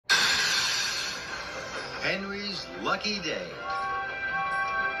Henry's lucky day.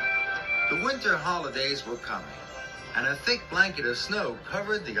 The winter holidays were coming, and a thick blanket of snow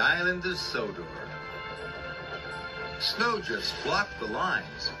covered the island of Sodor. Snow just blocked the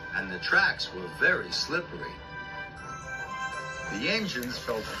lines, and the tracks were very slippery. The engines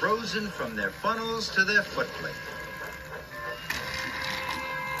felt frozen from their funnels to their footplate.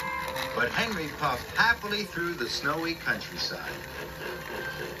 But Henry puffed happily through the snowy countryside.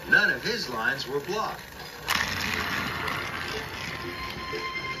 None of his lines were blocked.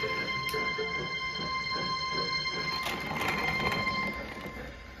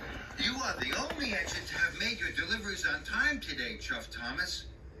 You are the only engine to have made your deliveries on time today, Chuff Thomas.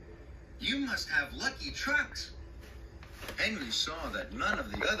 You must have lucky trucks. Henry saw that none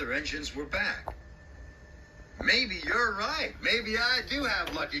of the other engines were back. Maybe you're right. Maybe I do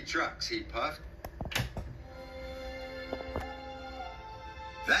have lucky trucks, he puffed.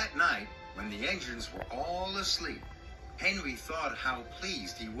 That night, when the engines were all asleep, Henry thought how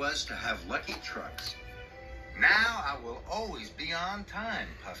pleased he was to have lucky trucks. Now I will always be on time,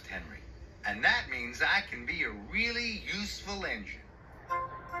 puffed Henry. And that means I can be a really useful engine.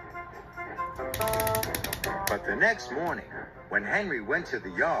 But the next morning, when Henry went to the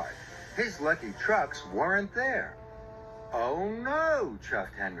yard, his lucky trucks weren't there. Oh no,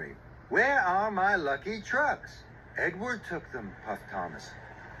 chuffed Henry. Where are my lucky trucks? Edward took them, puffed Thomas.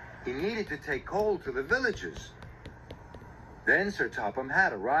 He needed to take coal to the villages. Then Sir Topham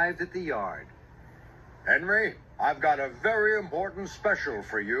Hatt arrived at the yard. Henry, I've got a very important special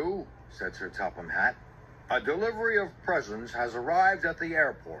for you, said Sir Topham Hatt. A delivery of presents has arrived at the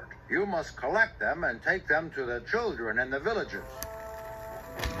airport. You must collect them and take them to the children in the villages.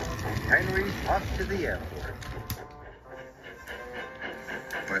 Henry puffed to the airport.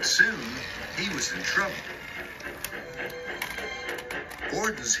 But soon, he was in trouble.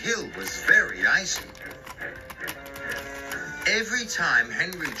 Gordon's Hill was very icy. Every time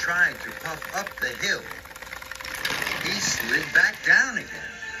Henry tried to puff up the hill, he slid back down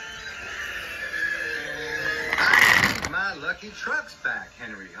again. I need my lucky trucks back,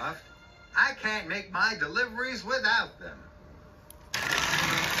 Henry huffed. I can't make my deliveries without them.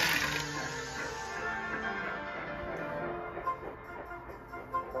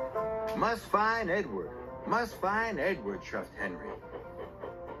 Must find Edward. Must find Edward, chuffed Henry.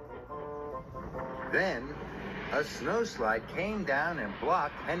 Then, a snowslide came down and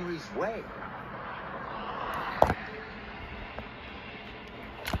blocked Henry's way.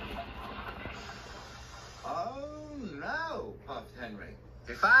 Oh no, puffed Henry.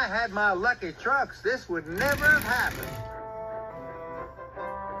 If I had my lucky trucks, this would never have happened.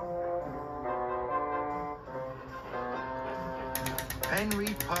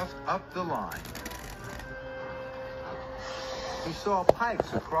 Henry puffed up the line. He saw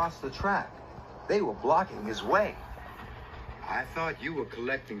pipes across the track. They were blocking his way. I thought you were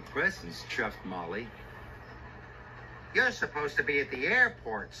collecting presents, chuffed Molly. You're supposed to be at the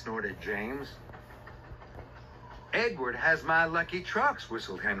airport, snorted James. Edward has my lucky trucks,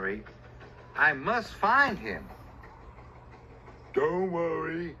 whistled Henry. I must find him. Don't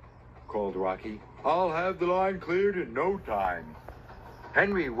worry, called Rocky. I'll have the line cleared in no time.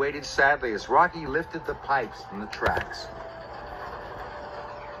 Henry waited sadly as Rocky lifted the pipes from the tracks.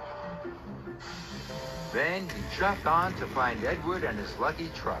 Then he chuffed on to find Edward and his lucky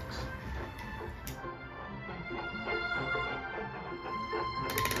trucks.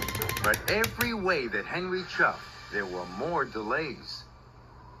 But every way that Henry chuffed, there were more delays.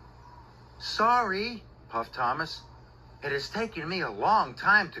 Sorry, puffed Thomas. It has taken me a long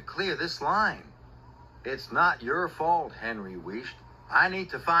time to clear this line. It's not your fault, Henry wheezed. I need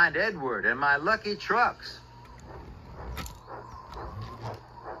to find Edward and my lucky trucks.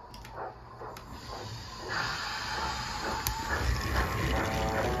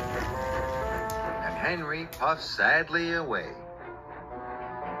 And Henry puffed sadly away.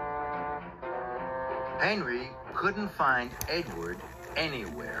 Henry couldn't find Edward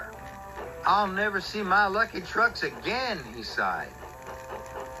anywhere. I'll never see my lucky trucks again, he sighed.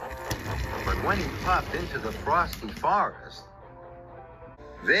 But when he puffed into the frosty forest,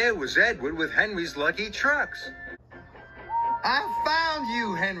 there was Edward with Henry's lucky trucks. I found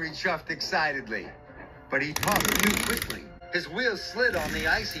you, Henry chuffed excitedly. But he puffed too quickly. His wheels slid on the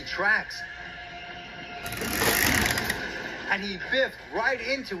icy tracks. And he biffed right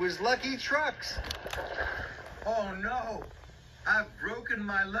into his lucky trucks. Oh no, I've broken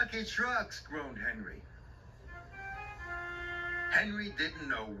my lucky trucks, groaned Henry. Henry didn't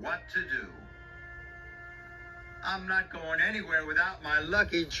know what to do. I'm not going anywhere without my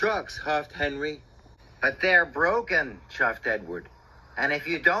lucky trucks, huffed Henry. But they're broken, chuffed Edward. And if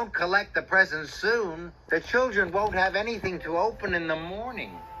you don't collect the presents soon, the children won't have anything to open in the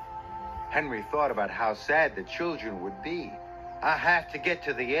morning. Henry thought about how sad the children would be. I have to get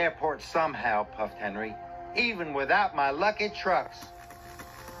to the airport somehow, puffed Henry, even without my lucky trucks.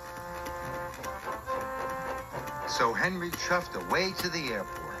 So Henry chuffed away to the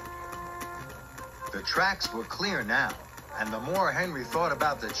airport. The tracks were clear now, and the more Henry thought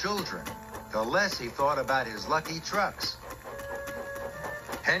about the children, the less he thought about his lucky trucks.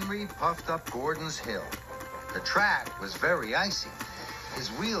 Henry puffed up Gordon's Hill. The track was very icy. His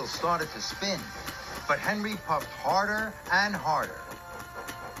wheels started to spin, but Henry puffed harder and harder.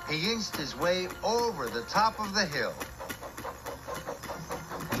 He inched his way over the top of the hill.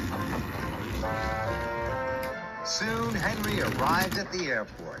 Soon Henry arrived at the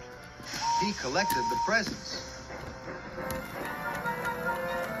airport. He collected the presents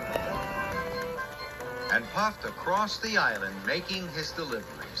and puffed across the island, making his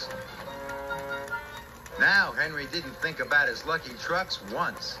deliveries. Now Henry didn't think about his lucky trucks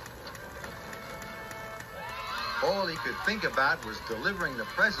once. All he could think about was delivering the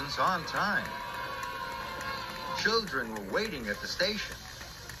presents on time. Children were waiting at the station.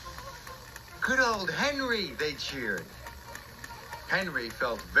 Good old Henry, they cheered. Henry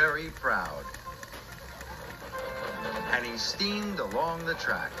felt very proud. And he steamed along the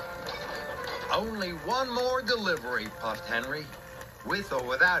track. Only one more delivery, puffed Henry. With or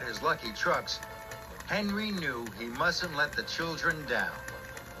without his lucky trucks, Henry knew he mustn't let the children down.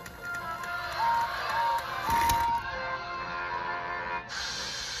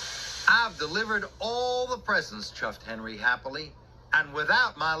 I've delivered all the presents, chuffed Henry happily, and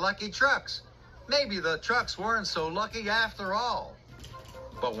without my lucky trucks. Maybe the trucks weren't so lucky after all.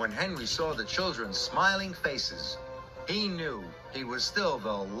 But when Henry saw the children's smiling faces, he knew he was still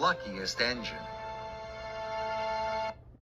the luckiest engine.